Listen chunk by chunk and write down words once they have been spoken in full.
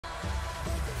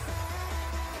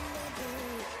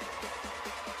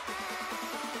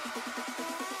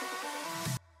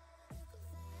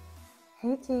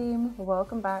Hey team,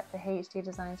 welcome back to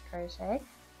HGDesignsCrochet,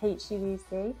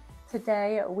 HGDC.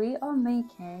 Today we are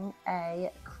making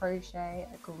a crochet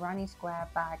granny square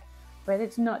bag, but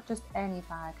it's not just any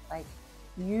bag, like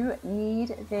you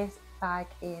need this bag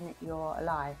in your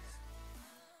life.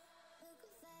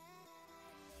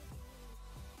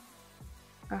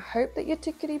 I hope that you're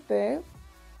tickety-boo.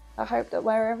 I hope that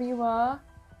wherever you are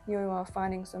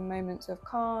finding some moments of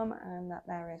calm and that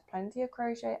there is plenty of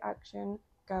crochet action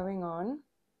going on.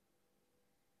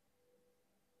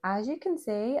 As you can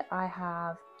see, I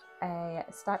have a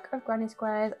stack of granny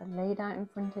squares laid out in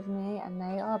front of me, and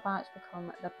they are about to become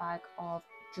the bag of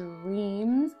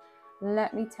dreams.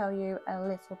 Let me tell you a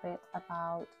little bit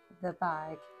about the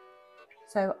bag.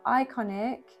 So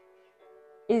iconic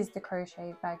is the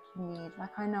crochet bag you need.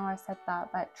 Like, I know I said that,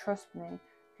 but trust me,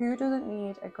 who doesn't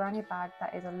need a granny bag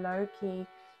that is a low-key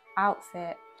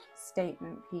outfit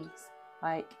statement piece?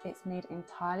 Like, it's made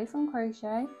entirely from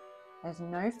crochet. There's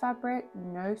no fabric,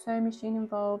 no sewing machine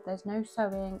involved, there's no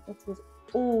sewing. It is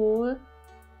all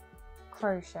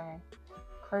crochet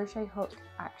hook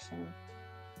action.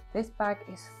 This bag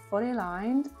is fully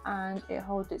lined and it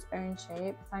holds its own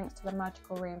shape thanks to the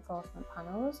magical reinforcement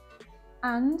panels,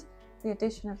 and the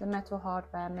addition of the metal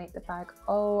hardware make the bag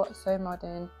oh so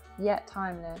modern yet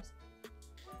timeless.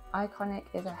 Iconic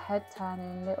is a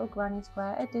head-turning little granny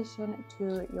square addition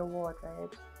to your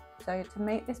wardrobe. So to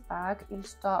make this bag, you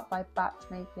start by batch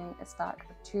making a stack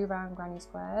of 2 round granny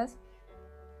squares,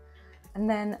 and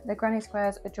then the granny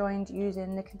squares are joined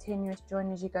using the continuous join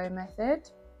as you go method,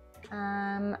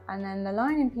 and then the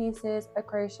lining pieces are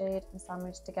crocheted and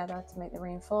sandwiched together to make the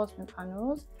reinforcement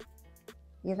panels.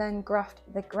 You then graft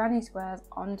the granny squares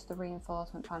onto the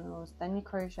reinforcement panels, then you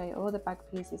crochet all the bag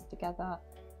pieces together,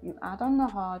 you add on the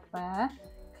hardware,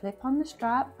 clip on the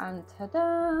strap, and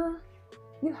ta-da!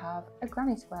 You have a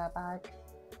granny square bag.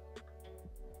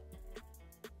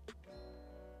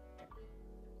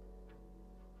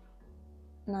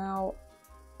 Now,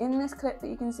 in this clip that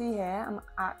you can see here, I'm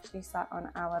actually sat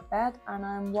on our bed and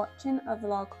I'm watching a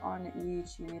vlog on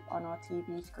YouTube on our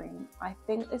TV screen. I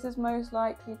think this is most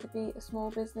likely to be a small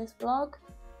business vlog,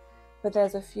 but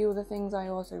there's a few other things I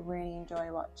also really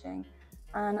enjoy watching.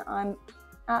 And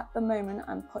at the moment,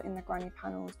 I'm putting the granny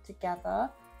panels together.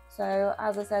 So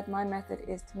as I said, my method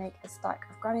is to make a stack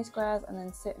of granny squares and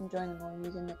then sit and join them all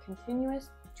using the continuous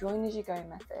join as you go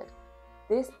method.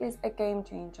 This is a game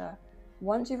changer.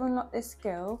 Once you've unlocked this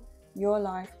skill, your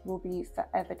life will be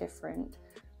forever different.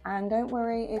 And don't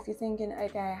worry if you're thinking,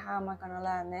 okay, how am I going to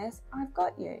learn this? I've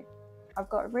got you. I've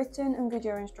got written and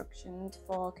video instructions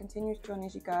for continuous join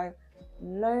as you go,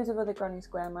 loads of other granny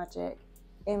square magic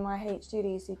in my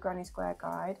HGDC granny square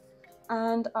guide.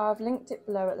 And I've linked it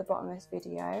below at the bottom of this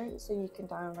video so you can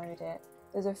download it.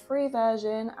 There's a free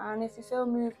version, and if you feel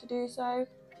moved to do so,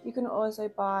 you can also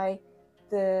buy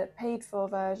the paid for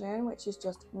version, which is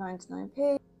just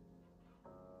 99p.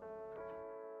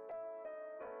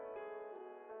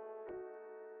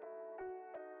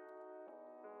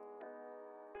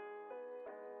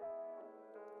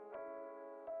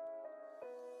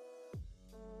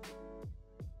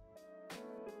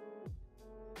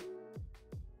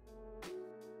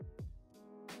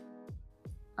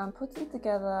 I'm putting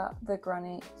together the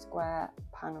granny square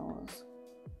panels.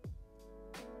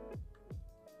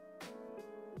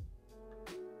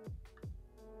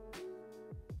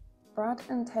 Brad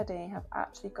and Teddy have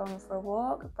actually gone for a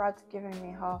walk. Brad's giving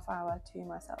me half hour to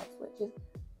myself, which is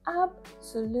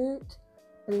absolute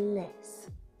bliss.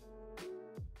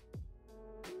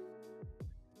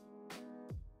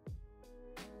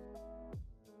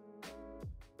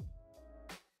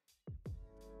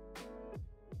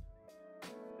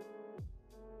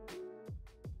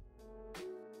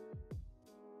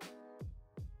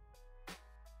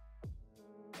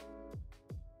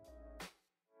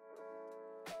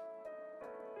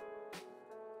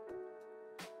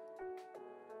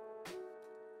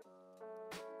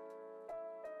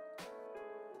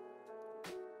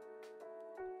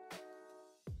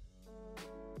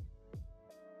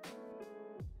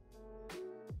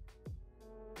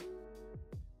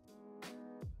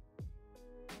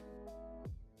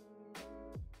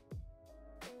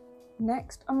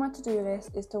 Next on my to-do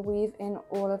list is to weave in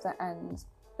all of the ends,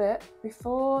 but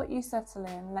before you settle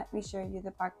in, let me show you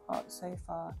the bag part so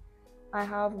far. I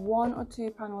have 1 or 2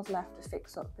 panels left to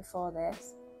fix up before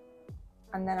this,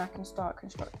 and then I can start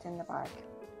constructing the bag.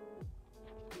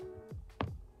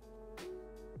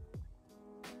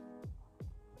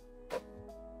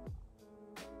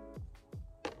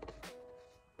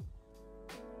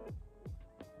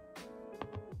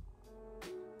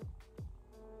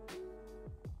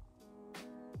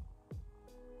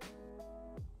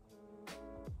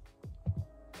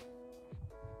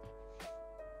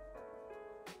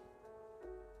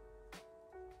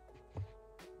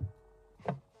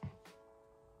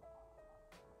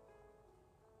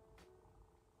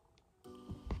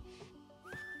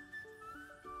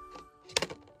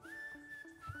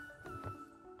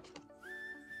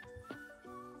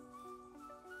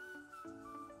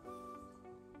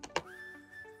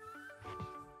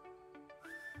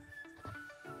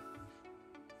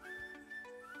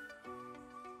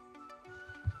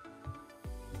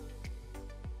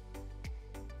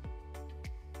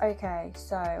 Okay,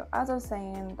 so as I was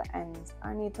saying, the ends,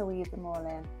 I need to weave them all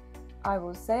in. I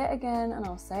will say it again and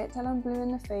I'll say it till I'm blue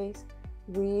in the face.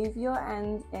 Weave your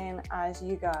ends in as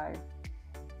you go.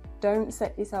 Don't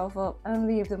set yourself up and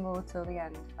leave them all till the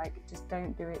end. Like, just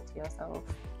don't do it to yourself.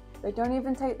 They don't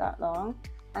even take that long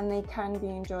and they can be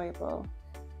enjoyable.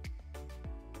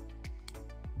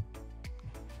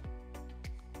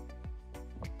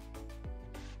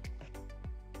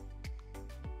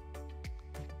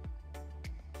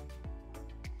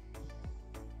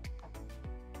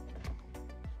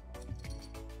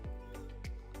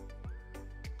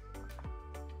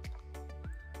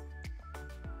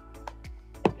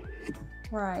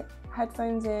 Right,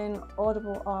 headphones in,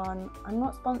 Audible on. I'm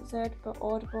not sponsored, but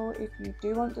Audible, if you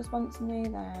do want to sponsor me,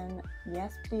 then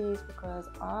yes please, because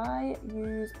I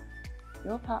use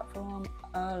your platform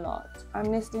a lot.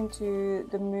 I'm listening to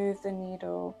the Move the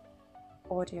Needle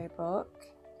audiobook.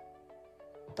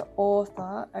 The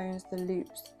author owns the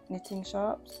Loops knitting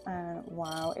shops, and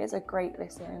wow, it's a great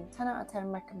listen. 10 out of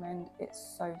 10 recommend.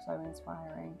 It's so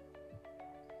inspiring.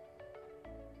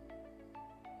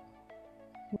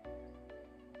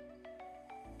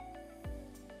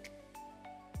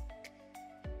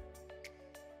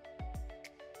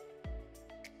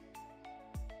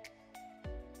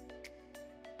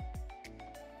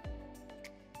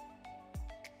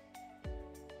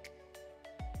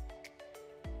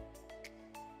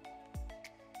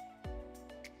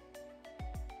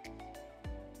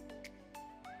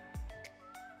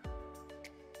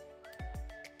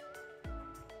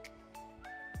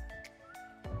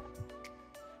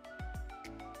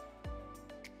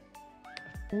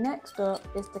 Next up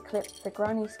is to clip the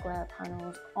granny square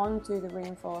panels onto the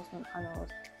reinforcement panels.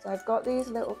 So I've got these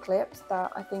little clips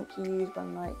that I think you use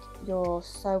when like you're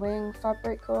sewing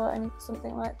fabric or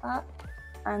something like that,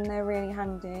 and they're really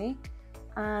handy.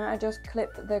 And I just clip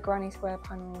the granny square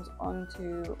panels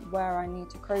onto where I need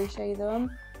to crochet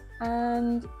them,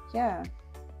 and yeah,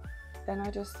 then I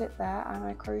just sit there and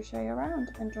I crochet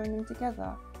around and join them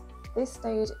together. This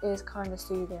stage is kind of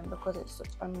soothing because it's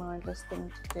such a mindless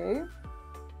thing to do.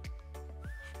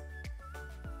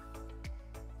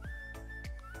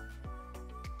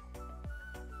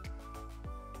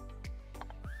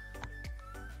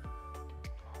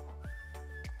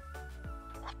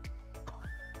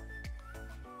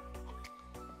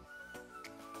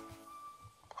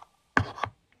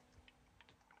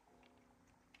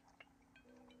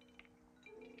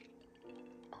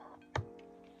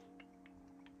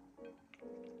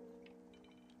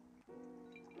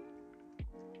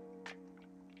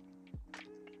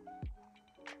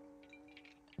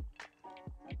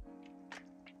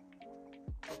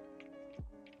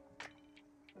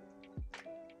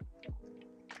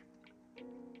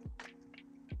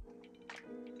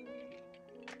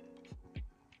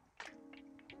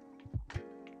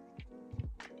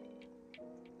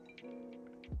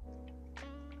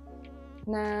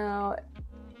 Now,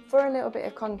 for a little bit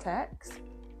of context,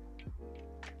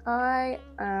 I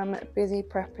am busy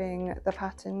prepping the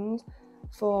patterns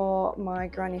for my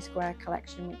Granny Square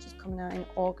collection, which is coming out in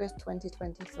August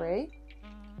 2023.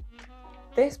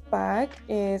 This bag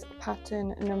is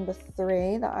pattern number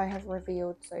 3 that I have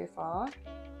revealed so far.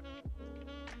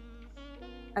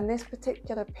 And this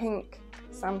particular pink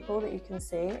sample that you can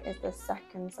see is the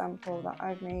second sample that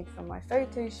I've made for my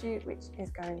photo shoot, which is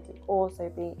going to also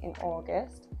be in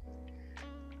August.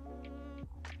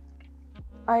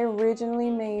 I originally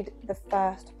made the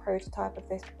first prototype of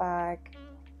this bag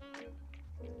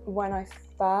when I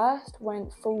first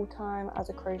went full-time as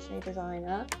a crochet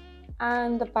designer,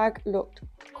 and the bag looked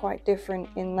quite different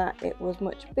in that it was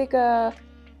much bigger.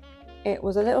 It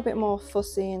was a little bit more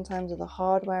fussy in terms of the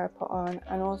hardware I put on,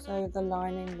 and also the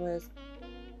lining was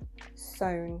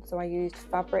sewn, so I used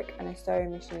fabric and a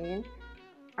sewing machine,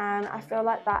 and I feel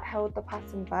like that held the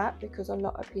pattern back because a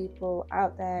lot of people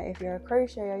out there, if you're a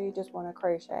crocheter, you just want to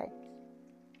crochet.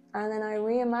 And then I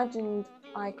reimagined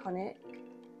Iconic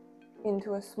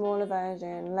into a smaller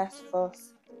version, less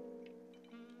fuss,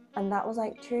 and that was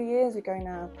like 2 years ago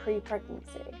now,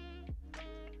 pre-pregnancy.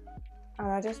 And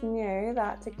I just knew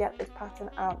that to get this pattern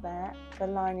out there, the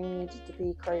lining needed to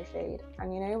be crocheted.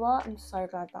 And you know what? I'm so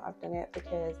glad that I've done it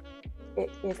because it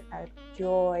is a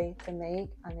joy to make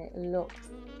and it looks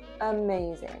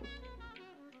amazing.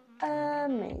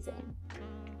 Amazing.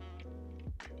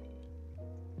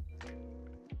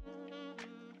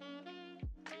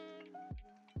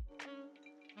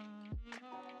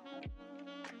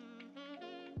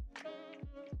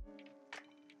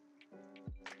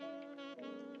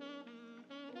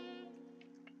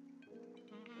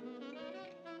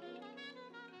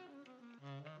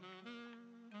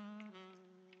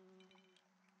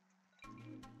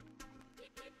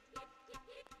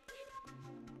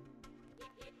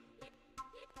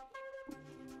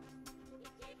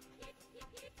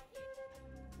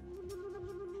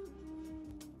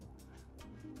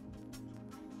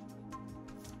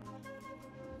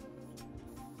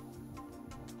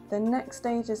 The next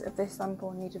stages of this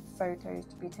sample needed photos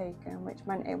to be taken, which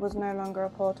meant it was no longer a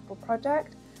portable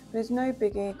project, but it's no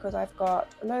biggie because I've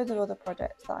got loads of other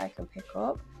projects that I can pick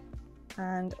up.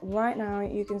 And right now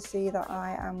you can see that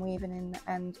I am weaving in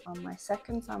the end on my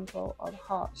second sample of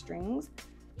heartstrings.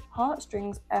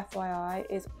 Heartstrings, FYI,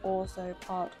 is also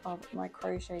part of my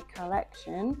crochet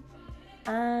collection,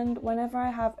 and whenever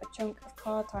I have a chunk of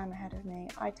card time ahead of me,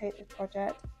 I take this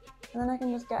project and then I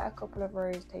can just get a couple of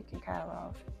rows taken care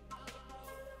of.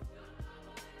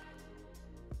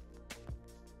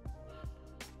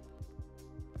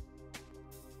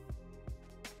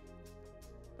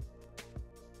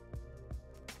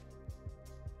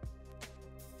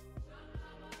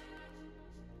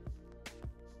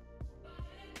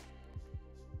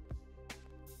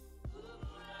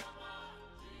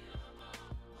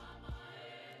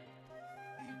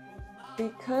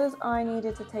 Because I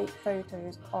needed to take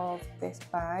photos of this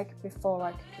bag before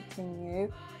I could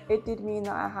continue, it did mean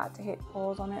that I had to hit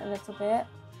pause on it a little bit,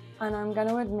 and I'm going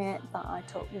to admit that I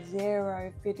took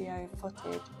zero video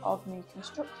footage of me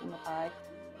constructing the bag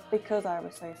because I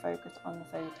was so focused on the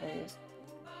photos.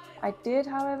 I did,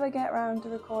 however, get around to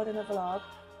recording a vlog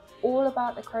all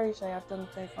about the crochet I've done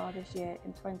so far this year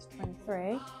in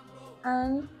 2023,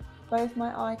 and both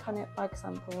my iconic bag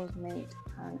samples made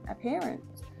an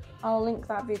appearance. I'll link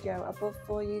that video above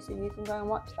for you so you can go and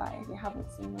watch that if you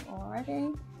haven't seen it already.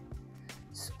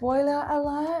 Spoiler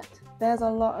alert, there's a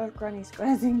lot of granny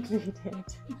squares included.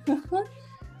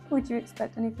 Would you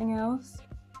expect anything else?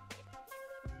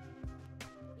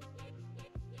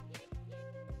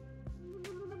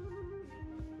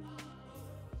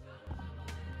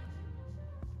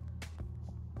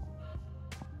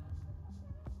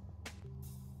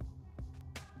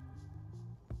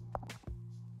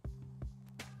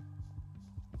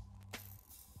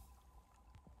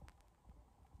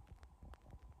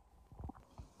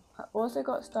 I also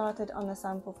got started on the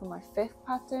sample for my 5th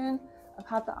pattern. I've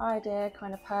had the idea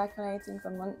kind of percolating for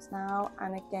months now,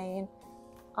 and again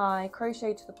I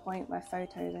crocheted to the point where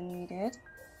photos are needed.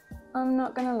 I'm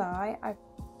not gonna lie, I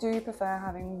do prefer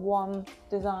having one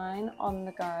design on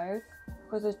the go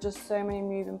because there's just so many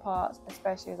moving parts,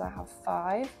 especially as I have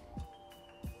 5.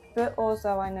 But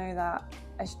also I know that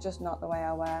it's just not the way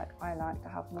I work. I like to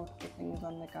have multiple things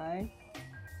on the go.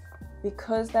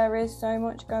 Because there is so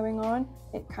much going on,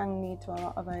 it can lead to a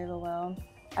lot of overwhelm,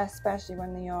 especially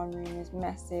when the yarn room is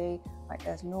messy, like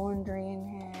there's laundry in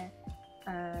here,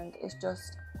 and it's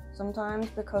just sometimes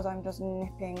because I'm just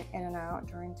nipping in and out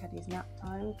during Teddy's nap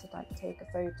time to like take a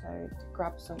photo, to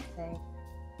grab something,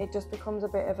 it just becomes a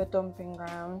bit of a dumping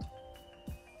ground.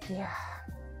 Yeah,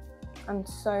 I'm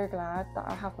so glad that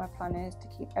I have my planners to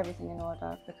keep everything in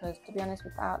order, because to be honest,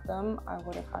 without them I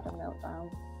would have had a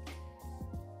meltdown.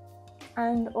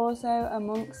 And also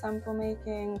amongst sample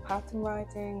making, pattern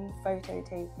writing, photo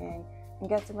taking and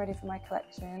getting ready for my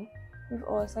collection, we've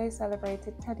also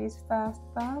celebrated Teddy's 1st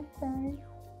birthday,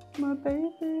 my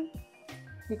baby.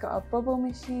 We got a bubble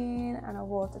machine and a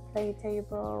water play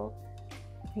table.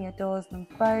 He adores them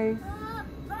both.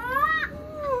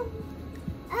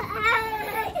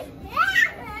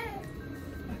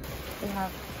 We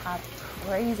have had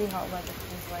crazy hot weather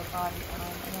to enjoy garden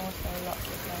time, and also lots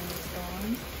of rain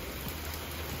storms.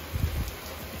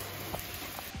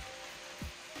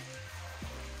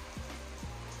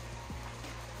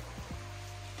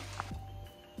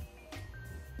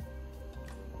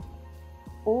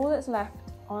 All that's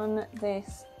left on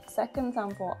this second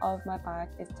sample of my bag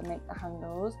is to make the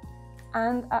handles,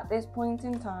 and at this point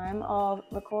in time of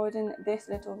recording this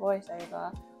little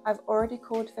voiceover, I've already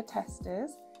called for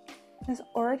testers. There's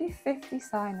already 50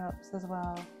 sign-ups as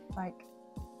well. Like,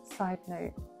 side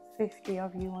note, 50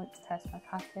 of you want to test my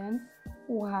pattern.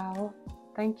 Wow,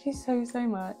 thank you so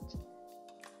much.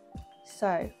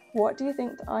 So, what do you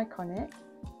think to Iconic?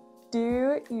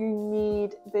 Do you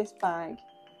need this bag?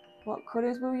 What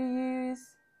colours will you use?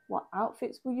 What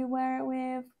outfits will you wear it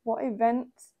with? What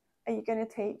events are you going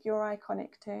to take your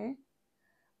Iconic to?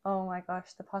 Oh my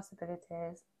gosh, the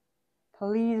possibilities.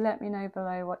 Please let me know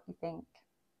below what you think.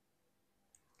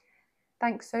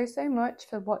 Thanks so much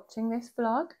for watching this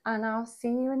vlog, and I'll see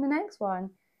you in the next one.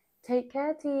 Take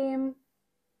care, team.